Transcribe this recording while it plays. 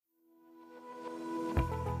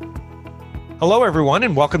Hello, everyone,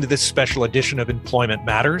 and welcome to this special edition of Employment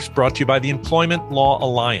Matters, brought to you by the Employment Law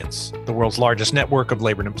Alliance, the world's largest network of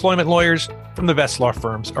labor and employment lawyers from the best law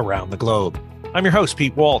firms around the globe. I'm your host,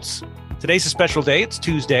 Pete Waltz. Today's a special day. It's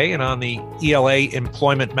Tuesday, and on the ELA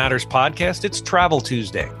Employment Matters podcast, it's Travel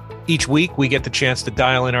Tuesday. Each week, we get the chance to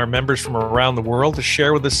dial in our members from around the world to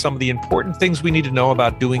share with us some of the important things we need to know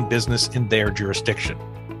about doing business in their jurisdiction.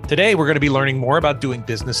 Today, we're going to be learning more about doing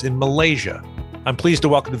business in Malaysia. I'm pleased to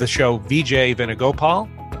welcome to the show Vijay Venugopal,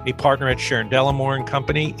 a partner at Sharon Delamore &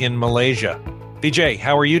 Company in Malaysia. Vijay,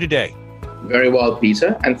 how are you today? Very well,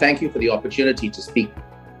 Peter, and thank you for the opportunity to speak.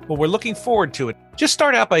 Well, we're looking forward to it. Just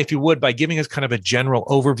start out by, if you would, by giving us kind of a general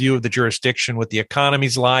overview of the jurisdiction, what the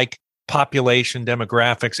economy's like, population,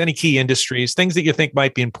 demographics, any key industries, things that you think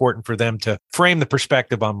might be important for them to frame the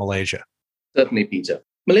perspective on Malaysia. Certainly, Peter.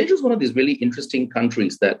 Malaysia is one of these really interesting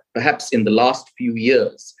countries that perhaps in the last few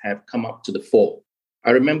years have come up to the fore.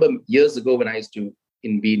 I remember years ago when I used to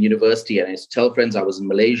be in university and I used to tell friends I was in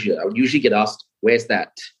Malaysia, I would usually get asked, where's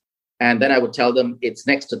that? And then I would tell them it's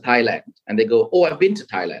next to Thailand. And they go, oh, I've been to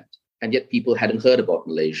Thailand. And yet people hadn't heard about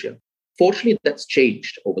Malaysia. Fortunately, that's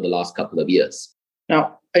changed over the last couple of years.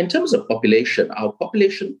 Now, in terms of population, our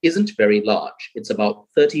population isn't very large. It's about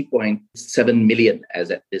 30.7 million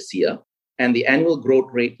as at this year. And the annual growth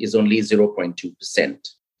rate is only 0.2%.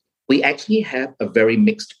 We actually have a very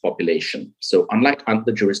mixed population. So unlike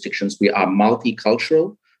other jurisdictions, we are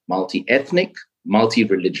multicultural, multi-ethnic,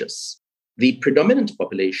 multi-religious. The predominant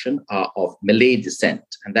population are of Malay descent,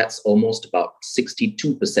 and that's almost about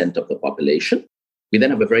 62% of the population. We then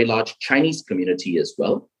have a very large Chinese community as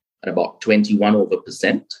well, at about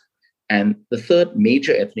 21%. And the third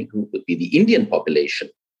major ethnic group would be the Indian population,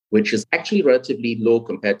 which is actually relatively low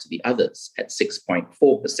compared to the others at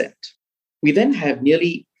 6.4%. We then have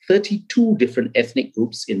nearly 32 different ethnic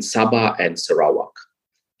groups in Sabah and Sarawak.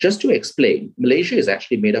 Just to explain, Malaysia is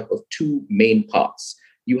actually made up of two main parts.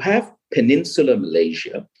 You have Peninsular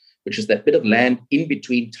Malaysia, which is that bit of land in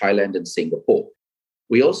between Thailand and Singapore.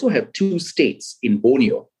 We also have two states in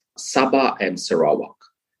Borneo, Sabah and Sarawak.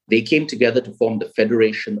 They came together to form the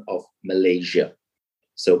Federation of Malaysia.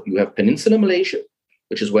 So you have Peninsular Malaysia,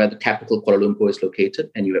 which is where the capital Kuala Lumpur is located,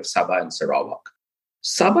 and you have Sabah and Sarawak.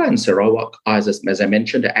 Sabah and Sarawak, as I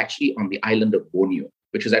mentioned, are actually on the island of Borneo,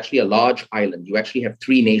 which is actually a large island. You actually have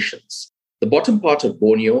three nations. The bottom part of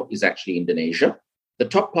Borneo is actually Indonesia. The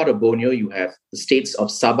top part of Borneo, you have the states of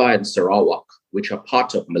Sabah and Sarawak, which are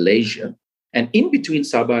part of Malaysia. And in between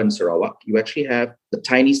Sabah and Sarawak, you actually have the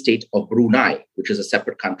tiny state of Brunei, which is a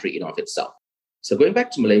separate country in of itself. So going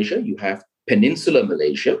back to Malaysia, you have Peninsular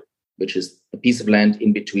Malaysia, which is a piece of land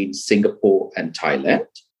in between Singapore and Thailand,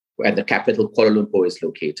 where the capital Kuala Lumpur is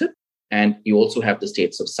located. And you also have the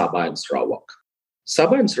states of Sabah and Sarawak.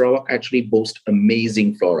 Sabah and Sarawak actually boast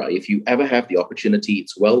amazing flora. If you ever have the opportunity,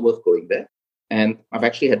 it's well worth going there. And I've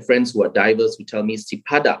actually had friends who are divers who tell me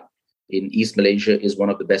Sipadang in East Malaysia is one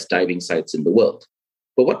of the best diving sites in the world.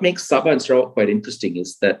 But what makes Sabah and Sarawak quite interesting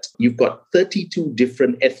is that you've got 32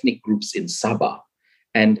 different ethnic groups in Sabah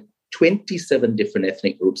and 27 different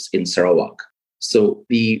ethnic groups in Sarawak. So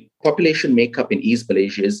the population makeup in East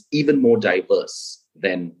Malaysia is even more diverse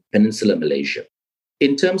than Peninsular Malaysia.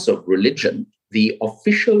 In terms of religion, the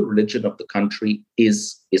official religion of the country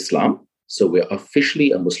is Islam. So we're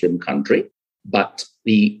officially a Muslim country, but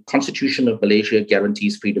the Constitution of Malaysia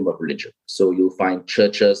guarantees freedom of religion. So you'll find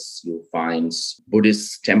churches, you'll find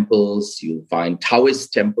Buddhist temples, you'll find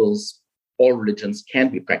Taoist temples. All religions can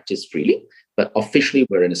be practiced freely, but officially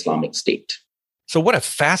we're an Islamic state. So what a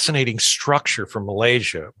fascinating structure for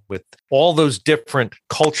Malaysia with all those different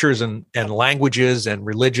cultures and languages and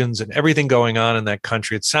religions and everything going on in that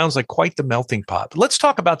country. It sounds like quite the melting pot. But let's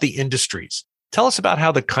talk about the industries. Tell us about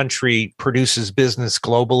how the country produces business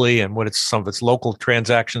globally and what some of its local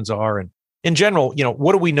transactions are. And in general,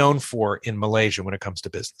 what are we known for in Malaysia when it comes to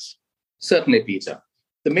business? Certainly, Peter.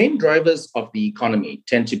 The main drivers of the economy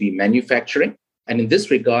tend to be manufacturing. And in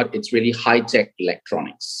this regard, it's really high-tech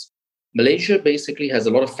electronics. Malaysia basically has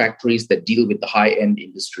a lot of factories that deal with the high-end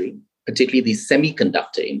industry, particularly the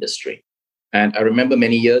semiconductor industry. And I remember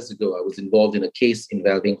many years ago, I was involved in a case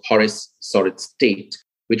involving Horace Solid State,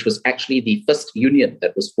 which was actually the first union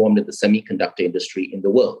that was formed in the semiconductor industry in the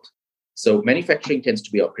world. So manufacturing tends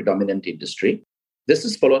to be our predominant industry. This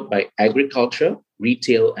is followed by agriculture,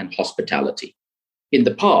 retail, and hospitality. In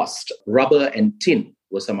the past, rubber and tin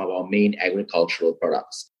were some of our main agricultural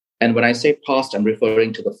products. And when I say past, I'm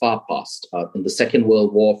referring to the far past. In the Second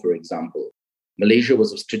World War, for example, Malaysia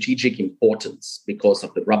was of strategic importance because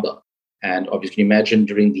of the rubber. And obviously, imagine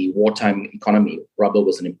during the wartime economy, rubber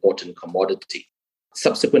was an important commodity.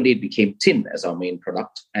 Subsequently, it became tin as our main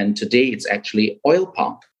product. And today, it's actually oil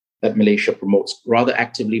palm that Malaysia promotes rather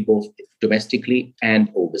actively, both domestically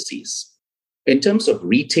and overseas. In terms of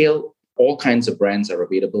retail, all kinds of brands are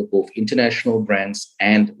available, both international brands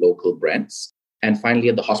and local brands. And finally,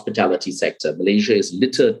 in the hospitality sector, Malaysia is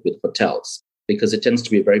littered with hotels because it tends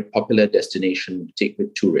to be a very popular destination to take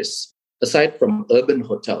with tourists. Aside from urban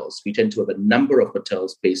hotels, we tend to have a number of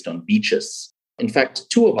hotels based on beaches. In fact,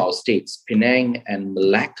 two of our states, Penang and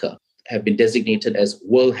Malacca, have been designated as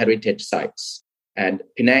World Heritage Sites. And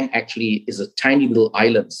Penang actually is a tiny little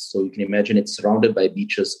island, so you can imagine it's surrounded by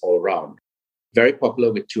beaches all around. Very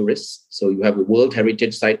popular with tourists. So you have a World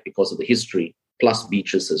Heritage Site because of the history, plus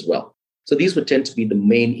beaches as well. So these would tend to be the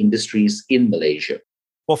main industries in Malaysia.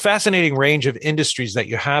 Well, fascinating range of industries that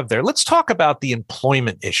you have there. Let's talk about the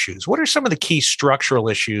employment issues. What are some of the key structural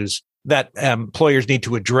issues that employers need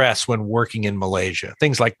to address when working in Malaysia?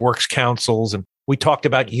 Things like works councils, and we talked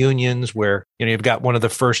about unions where you've got one of the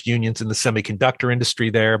first unions in the semiconductor industry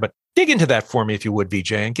there. But dig into that for me, if you would,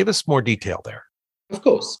 Vijay, and give us more detail there. Of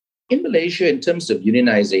course. In Malaysia, in terms of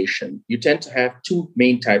unionization, you tend to have two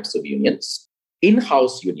main types of unions.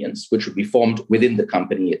 In-house unions, which would be formed within the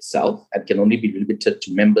company itself and can only be limited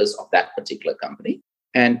to members of that particular company,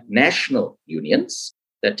 and national unions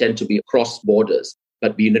that tend to be across borders,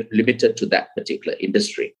 but be limited to that particular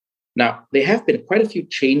industry. Now, there have been quite a few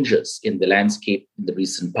changes in the landscape in the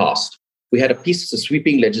recent past. We had a piece of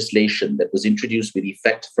sweeping legislation that was introduced with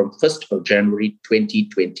effect from 1st of January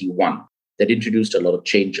 2021 that introduced a lot of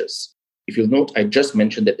changes. If you'll note, I just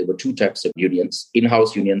mentioned that there were two types of unions,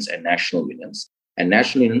 in-house unions and national unions. And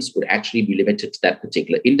national unions would actually be limited to that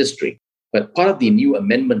particular industry. But part of the new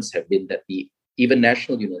amendments have been that even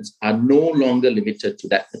national unions are no longer limited to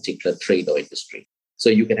that particular trade or industry. So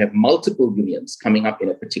you can have multiple unions coming up in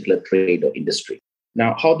a particular trade or industry.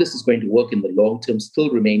 Now, how this is going to work in the long term still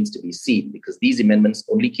remains to be seen because these amendments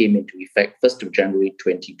only came into effect 1st of January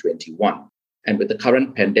 2021. And with the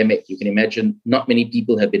current pandemic, you can imagine not many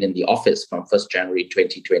people have been in the office from 1st January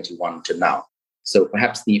 2021 to now. So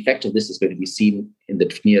perhaps the effect of this is going to be seen in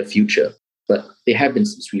the near future, but there have been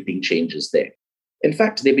some sweeping changes there. In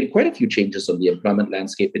fact, there have been quite a few changes on the employment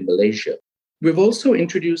landscape in Malaysia. We've also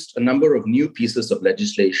introduced a number of new pieces of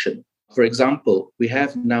legislation. For example, we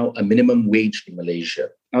have now a minimum wage in Malaysia.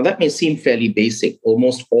 Now, that may seem fairly basic.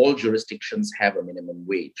 Almost all jurisdictions have a minimum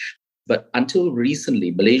wage. But until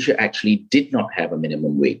recently, Malaysia actually did not have a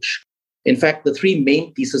minimum wage. In fact, the three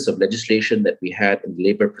main pieces of legislation that we had in the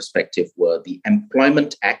labor perspective were the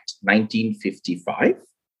Employment Act 1955,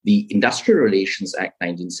 the Industrial Relations Act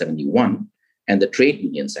 1971, and the Trade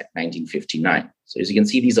Unions Act 1959. So as you can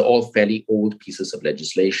see, these are all fairly old pieces of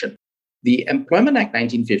legislation. The Employment Act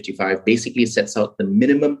 1955 basically sets out the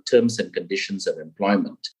minimum terms and conditions of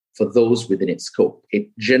employment for those within its scope. It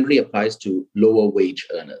generally applies to lower wage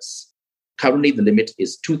earners. Currently, the limit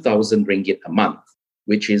is 2,000 ringgit a month,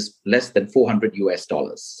 which is less than $400 US.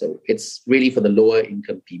 So it's really for the lower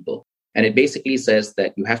income people. And it basically says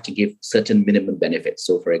that you have to give certain minimum benefits.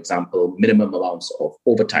 So, for example, minimum amounts of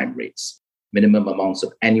overtime rates, minimum amounts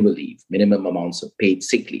of annual leave, minimum amounts of paid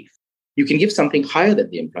sick leave. You can give something higher than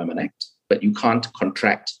the Employment Act, but you can't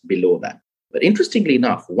contract below that. But interestingly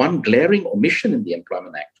enough, one glaring omission in the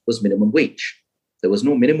Employment Act was minimum wage. There was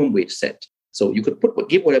no minimum wage set. So you could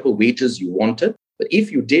give whatever wages you wanted, but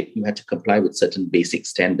if you did, you had to comply with certain basic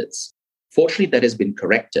standards. Fortunately, that has been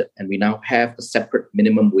corrected, and we now have a separate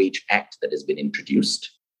minimum wage act that has been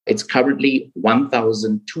introduced. It's currently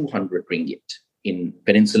 1,200 ringgit in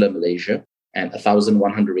Peninsular Malaysia and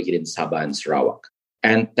 1,100 ringgit in Sabah and Sarawak.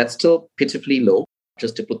 And that's still pitifully low.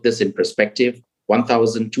 Just to put this in perspective,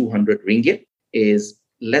 1,200 ringgit is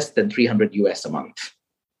less than 300 US a month.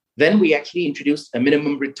 Then we actually introduced a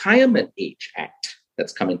minimum retirement age act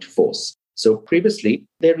that's come into force. So previously,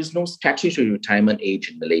 there is no statutory retirement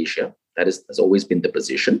age in Malaysia. That has always been the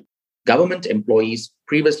position. Government employees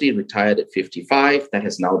previously retired at 55. That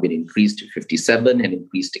has now been increased to 57 and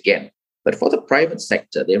increased again. But for the private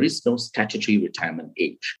sector, there is no statutory retirement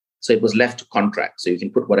age. So it was left to contract. So you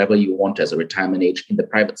can put whatever you want as a retirement age in the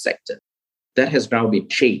private sector. That has now been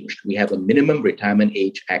changed. We have a minimum retirement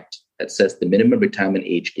age act that says the minimum retirement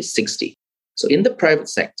age is 60. So in the private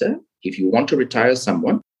sector, if you want to retire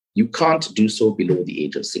someone, you can't do so below the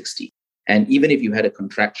age of 60. And even if you had a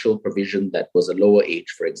contractual provision that was a lower age,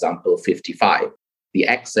 for example, 55, the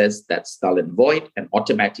act says that's null and void, and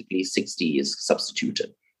automatically 60 is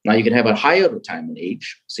substituted. Now, you can have a higher retirement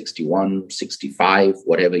age, 61, 65,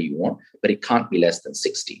 whatever you want, but it can't be less than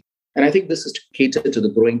 60. And I think this is to cater to the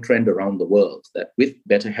growing trend around the world that with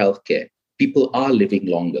better healthcare, people are living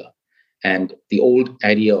longer. And the old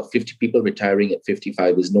idea of 50 people retiring at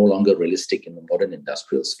 55 is no longer realistic in the modern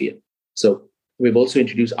industrial sphere. So we've also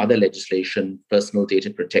introduced other legislation, Personal Data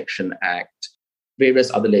Protection Act,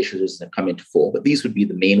 various other legislations that come into force, but these would be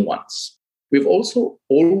the main ones. We've also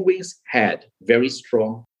always had very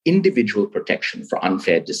strong individual protection for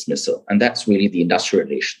unfair dismissal, and that's really the Industrial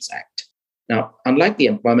Relations Act. Now, unlike the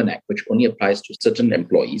Employment Act, which only applies to certain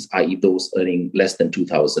employees, i.e. those earning less than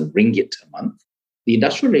 2,000 ringgit a month, the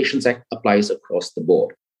Industrial Relations Act applies across the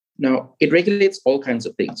board. Now, it regulates all kinds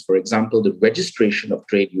of things. For example, the registration of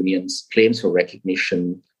trade unions, claims for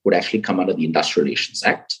recognition would actually come under the Industrial Relations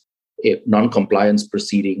Act. If non-compliance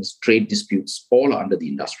proceedings, trade disputes, all are under the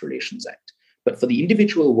Industrial Relations Act. But for the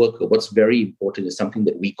individual worker, what's very important is something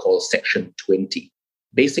that we call Section 20.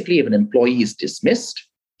 Basically, if an employee is dismissed,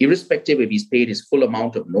 irrespective if he's paid his full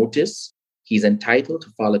amount of notice, he's entitled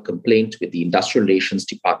to file a complaint with the Industrial Relations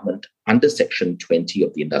Department under Section 20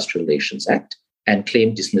 of the Industrial Relations Act and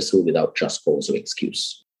claim dismissal without just cause or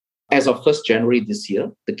excuse. As of 1st January this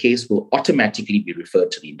year, the case will automatically be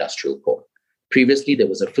referred to the Industrial Court. Previously, there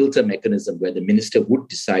was a filter mechanism where the minister would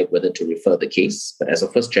decide whether to refer the case. But as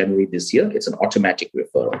of 1st January this year, it's an automatic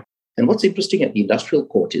referral. And what's interesting at the Industrial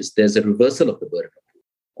Court is there's a reversal of the burden of proof.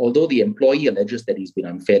 Although the employee alleges that he's been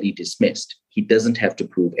unfairly dismissed, he doesn't have to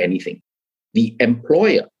prove anything. The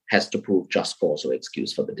employer has to prove just cause or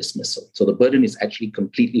excuse for the dismissal. So the burden is actually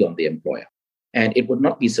completely on the employer. And it would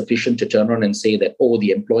not be sufficient to turn around and say that,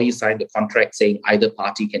 the employee signed a contract saying either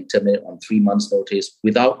party can terminate on 3 months' notice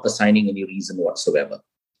without assigning any reason whatsoever.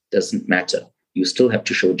 Doesn't matter. You still have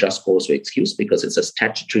to show just cause or excuse because it's a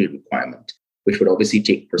statutory requirement, which would obviously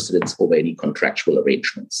take precedence over any contractual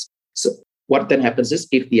arrangements. So what then happens is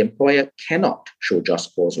if the employer cannot show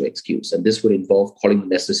just cause or excuse, and this would involve calling the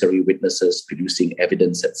necessary witnesses, producing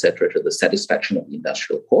evidence, etc., to the satisfaction of the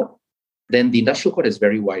Industrial Court, then the Industrial Court has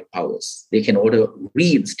very wide powers. They can order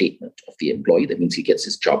reinstatement of the employee. That means he gets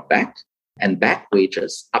his job back and back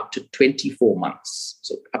wages up to 24 months.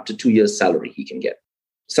 So up to 2 years' salary he can get.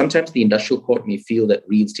 Sometimes the Industrial Court may feel that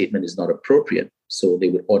reinstatement is not appropriate. So they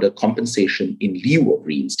would order compensation in lieu of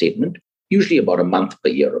reinstatement, usually about a month per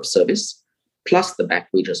year of service, plus the back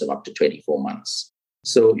wages of up to 24 months.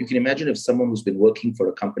 So you can imagine if someone who's been working for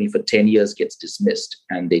a company for 10 years gets dismissed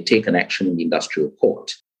and they take an action in the Industrial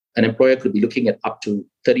Court, an employer could be looking at up to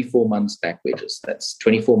 34 months back wages. That's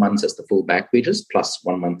 24 months as the full back wages plus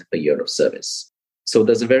 1 month per year of service. So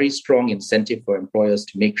there's a very strong incentive for employers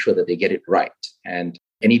to make sure that they get it right. And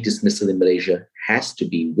any dismissal in Malaysia has to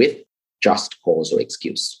be with just cause or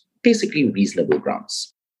excuse, basically reasonable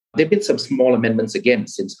grounds. There have been some small amendments again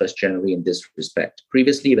since 1st January in this respect.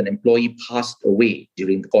 Previously, if an employee passed away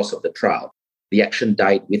during the course of the trial, the action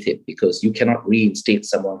died with him because you cannot reinstate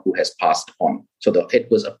someone who has passed on. So it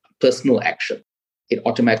was a personal action. It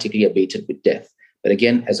automatically abated with death. But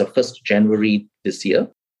again, as of 1st January this year,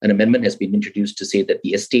 an amendment has been introduced to say that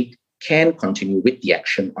the estate can continue with the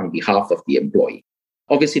action on behalf of the employee.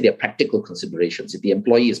 Obviously, there are practical considerations. If the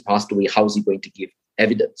employee has passed away, how is he going to give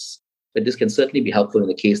evidence? But this can certainly be helpful in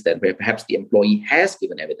the case that where perhaps the employee has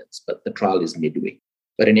given evidence, but the trial is midway.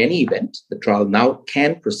 But in any event, the trial now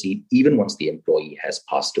can proceed even once the employee has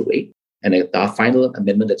passed away. And our final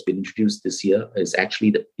amendment that's been introduced this year is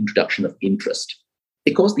actually the introduction of interest.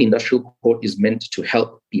 Because the Industrial Court is meant to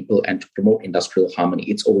help people and to promote industrial harmony,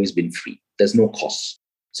 it's always been free. There's no cost.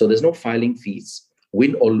 So there's no filing fees.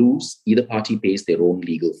 Win or lose, either party pays their own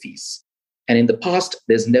legal fees. And in the past,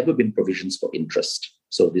 there's never been provisions for interest.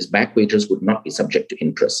 So these back wages would not be subject to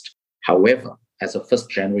interest. However, as of 1st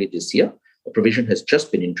January this year, a provision has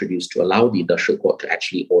just been introduced to allow the Industrial Court to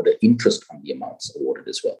actually order interest on the amounts awarded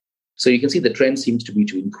as well. So you can see the trend seems to be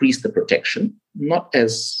to increase the protection, not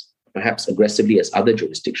as perhaps aggressively as other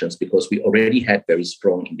jurisdictions, because we already had very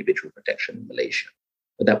strong individual protection in Malaysia.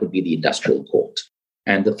 But that would be the Industrial Court.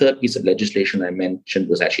 And the third piece of legislation I mentioned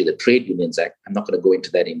was actually the Trade Unions Act. I'm not going to go into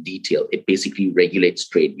that in detail. It basically regulates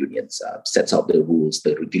trade unions, sets out the rules,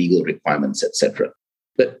 the legal requirements, etc.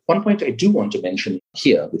 But one point I do want to mention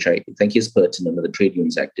here, which I think is pertinent under the Trade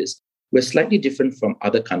Unions Act, is we're slightly different from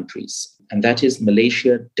other countries. And that is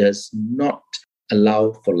Malaysia does not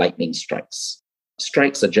allow for lightning strikes.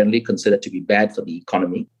 Strikes are generally considered to be bad for the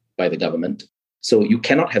economy by the government. So you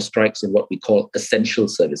cannot have strikes in what we call essential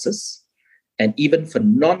services. And even for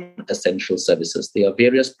non-essential services, there are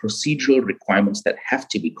various procedural requirements that have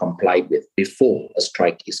to be complied with before a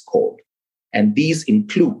strike is called. And these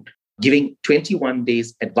include giving 21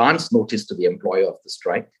 days advance notice to the employer of the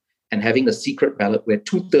strike and having a secret ballot where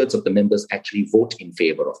 2/3 of the members actually vote in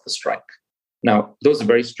favor of the strike. Now, those are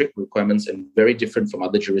very strict requirements and very different from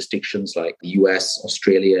other jurisdictions like the US,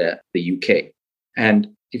 Australia, the UK.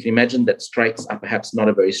 And if you imagine that strikes are perhaps not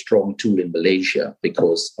a very strong tool in Malaysia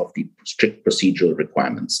because of the strict procedural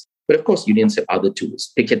requirements. But of course, unions have other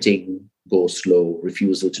tools: picketing, go slow,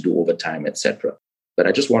 refusal to do overtime, etc. But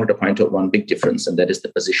I just wanted to point out one big difference, and that is the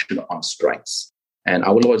position on strikes. And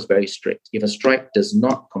our law is very strict. If a strike does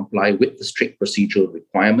not comply with the strict procedural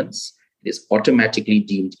requirements, it is automatically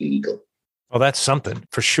deemed illegal. Well, that's something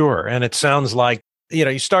for sure. And it sounds like,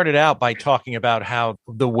 you started out by talking about how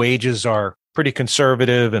the wages are pretty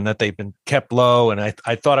conservative and that they've been kept low. And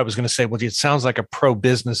I thought I was going to say, well, it sounds like a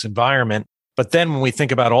pro-business environment. But then when we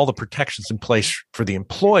think about all the protections in place for the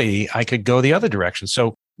employee, I could go the other direction.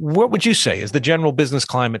 So what would you say? Is the general business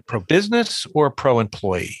climate pro-business or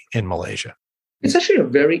pro-employee in Malaysia? It's actually a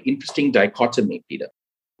very interesting dichotomy, Peter.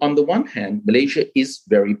 On the one hand, Malaysia is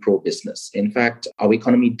very pro-business. In fact, our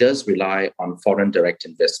economy does rely on foreign direct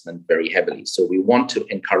investment very heavily. So we want to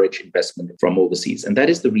encourage investment from overseas. And that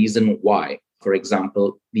is the reason why, for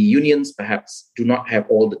example, the unions perhaps do not have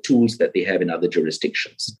all the tools that they have in other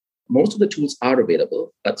jurisdictions. Most of the tools are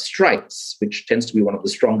available, but strikes, which tends to be one of the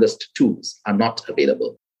strongest tools, are not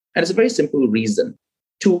available. And it's a very simple reason.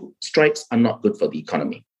 Two, strikes are not good for the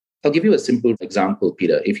economy. I'll give you a simple example,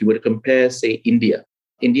 Peter. If you were to compare, say, India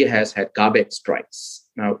has had garbage strikes.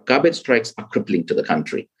 Now, garbage strikes are crippling to the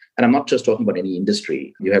country. And I'm not just talking about any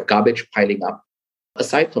industry. You have garbage piling up.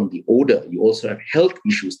 Aside from the odor, you also have health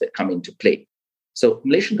issues that come into play. So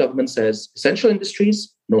Malaysian government says essential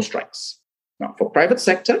industries, no strikes. Now, for private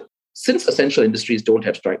sector, since essential industries don't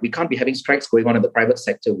have strike, we can't be having strikes going on in the private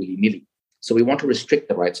sector willy-nilly. So we want to restrict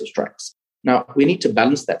the rights of strikes. Now, we need to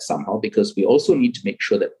balance that somehow because we also need to make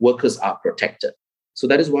sure that workers are protected. So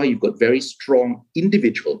that is why you've got very strong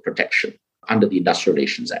individual protection under the Industrial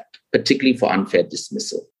Relations Act, particularly for unfair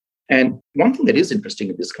dismissal. And one thing that is interesting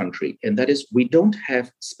in this country, and that is we don't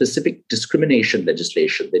have specific discrimination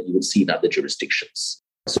legislation that you would see in other jurisdictions.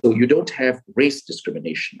 So you don't have race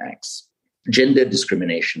discrimination acts, gender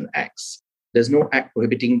discrimination acts. There's no act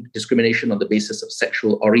prohibiting discrimination on the basis of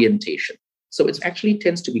sexual orientation. So it actually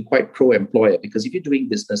tends to be quite pro-employer because if you're doing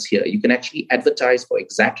business here, you can actually advertise for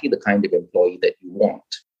exactly the kind of employee that you want.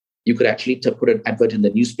 You could actually put an advert in the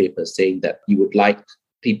newspaper saying that you would like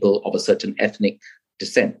people of a certain ethnic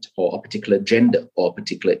descent or a particular gender or a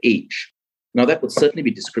particular age. Now, that would certainly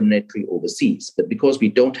be discriminatory overseas, but because we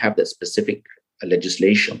don't have that specific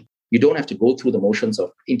legislation, you don't have to go through the motions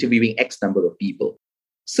of interviewing X number of people.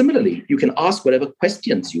 Similarly, you can ask whatever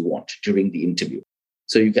questions you want during the interview.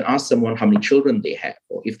 So you can ask someone how many children they have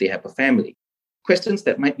or if they have a family. Questions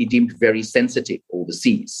that might be deemed very sensitive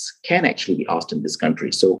overseas can actually be asked in this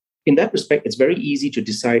country. So in that respect, it's very easy to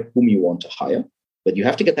decide whom you want to hire, but you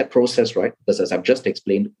have to get that process right because as I've just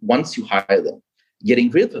explained, once you hire them,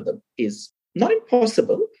 getting rid of them is not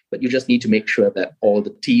impossible, but you just need to make sure that all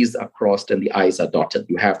the T's are crossed and the I's are dotted.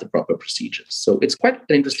 You have the proper procedures. So it's quite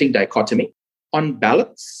an interesting dichotomy. On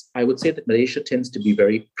balance, I would say that Malaysia tends to be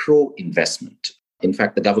very pro-investment. In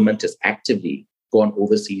fact, the government has actively gone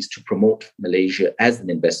overseas to promote Malaysia as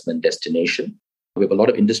an investment destination. We have a lot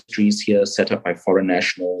of industries here set up by foreign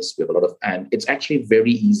nationals. We have a lot of, and it's actually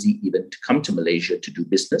very easy even to come to Malaysia to do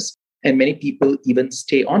business. And many people even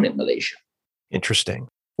stay on in Malaysia. Interesting.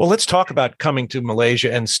 Well, let's talk about coming to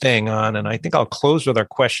Malaysia and staying on. And I think I'll close with our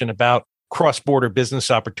question about cross-border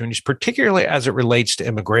business opportunities, particularly as it relates to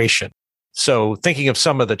immigration. So thinking of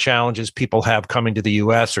some of the challenges people have coming to the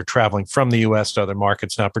U.S. or traveling from the U.S. to other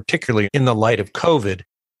markets now, particularly in the light of COVID,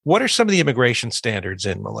 what are some of the immigration standards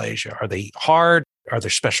in Malaysia? Are they hard? Are there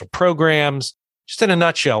special programs? Just in a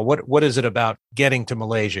nutshell, what is it about getting to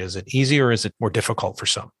Malaysia? Is it easy or is it more difficult for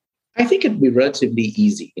some? I think it'd be relatively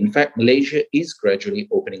easy. In fact, Malaysia is gradually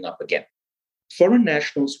opening up again. Foreign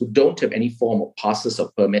nationals who don't have any form of passes or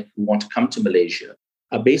permit who want to come to Malaysia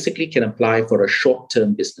basically can apply for a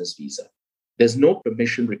short-term business visa. There's no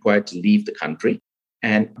permission required to leave the country.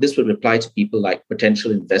 And this will apply to people like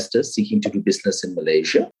potential investors seeking to do business in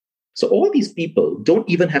Malaysia. So all these people don't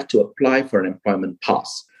even have to apply for an employment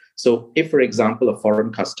pass. So if, for example, a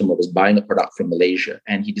foreign customer was buying a product from Malaysia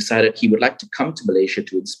and he decided he would like to come to Malaysia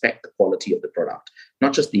to inspect the quality of the product,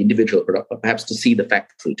 not just the individual product, but perhaps to see the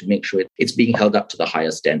factory to make sure it's being held up to the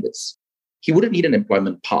higher standards. He wouldn't need an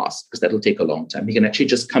employment pass because that'll take a long time. He can actually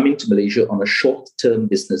just come into Malaysia on a short-term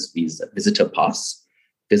business visa, visitor pass,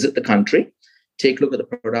 visit the country, take a look at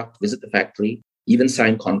the product, visit the factory, even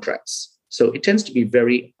sign contracts. So it tends to be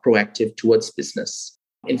very proactive towards business.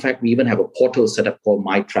 In fact, we even have a portal set up called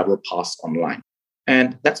My Travel Pass Online.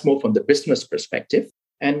 And that's more from the business perspective.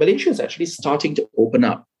 And Malaysia is actually starting to open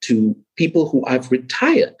up to people who have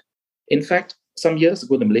retired. In fact, some years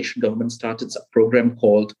ago, the Malaysian government started a program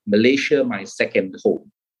called Malaysia, My Second Home.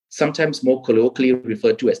 sometimes more colloquially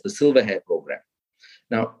referred to as the Silver Hair Program.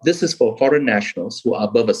 Now, this is for foreign nationals who are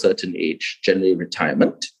above a certain age, generally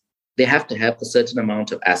retirement. They have to have a certain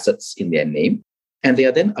amount of assets in their name, and they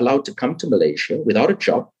are then allowed to come to Malaysia without a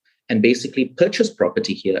job and basically purchase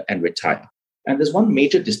property here and retire. And there's one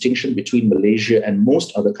major distinction between Malaysia and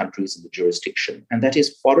most other countries in the jurisdiction, and that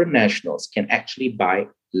is foreign nationals can actually buy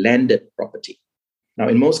landed property. Now,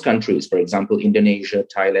 in most countries, for example, Indonesia,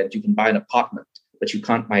 Thailand, you can buy an apartment, but you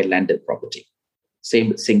can't buy landed property. Same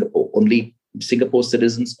with Singapore. Only Singapore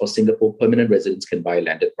citizens or Singapore permanent residents can buy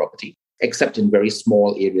landed property, except in very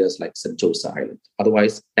small areas like Sentosa Island.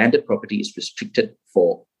 Otherwise, landed property is restricted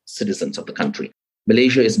for citizens of the country.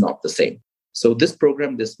 Malaysia is not the same. So this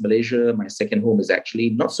program, this Malaysia, My Second Home, is actually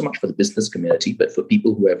not so much for the business community, but for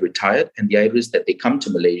people who have retired. And the idea is that they come to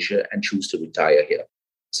Malaysia and choose to retire here.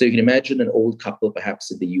 So you can imagine an old couple,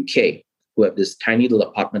 perhaps in the UK, who have this tiny little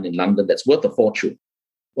apartment in London that's worth a fortune.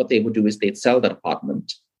 What they would do is they'd sell that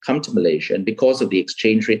apartment, come to Malaysia, and because of the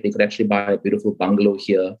exchange rate, they could actually buy a beautiful bungalow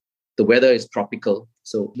here. The weather is tropical.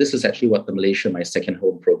 So this is actually what the Malaysia My Second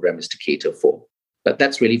Home program is to cater for. But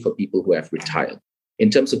that's really for people who have retired. In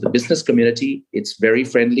terms of the business community, it's very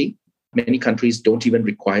friendly. Many countries don't even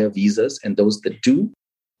require visas, and those that do,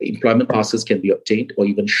 employment passes can be obtained, or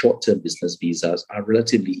even short-term business visas are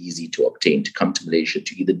relatively easy to obtain to come to Malaysia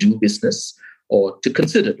to either do business or to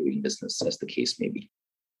consider doing business, as the case may be.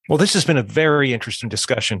 Well, this has been a very interesting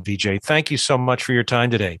discussion, Vijay. Thank you so much for your time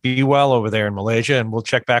today. Be well over there in Malaysia, and we'll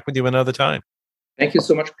check back with you another time. Thank you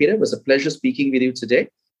so much, Peter. It was a pleasure speaking with you today.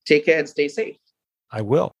 Take care and stay safe. I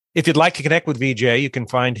will. If you'd like to connect with Vijay, you can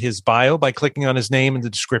find his bio by clicking on his name in the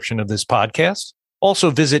description of this podcast.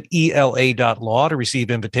 Also visit ela.law to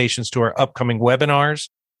receive invitations to our upcoming webinars,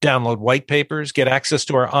 download white papers, get access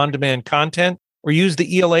to our on-demand content, or use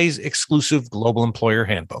the ELA's exclusive Global Employer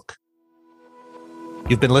Handbook.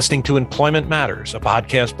 You've been listening to Employment Matters, a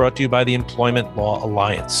podcast brought to you by the Employment Law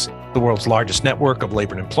Alliance, the world's largest network of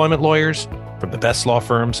labor and employment lawyers from the best law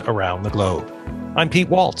firms around the globe. I'm Pete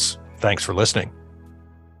Waltz. Thanks for listening.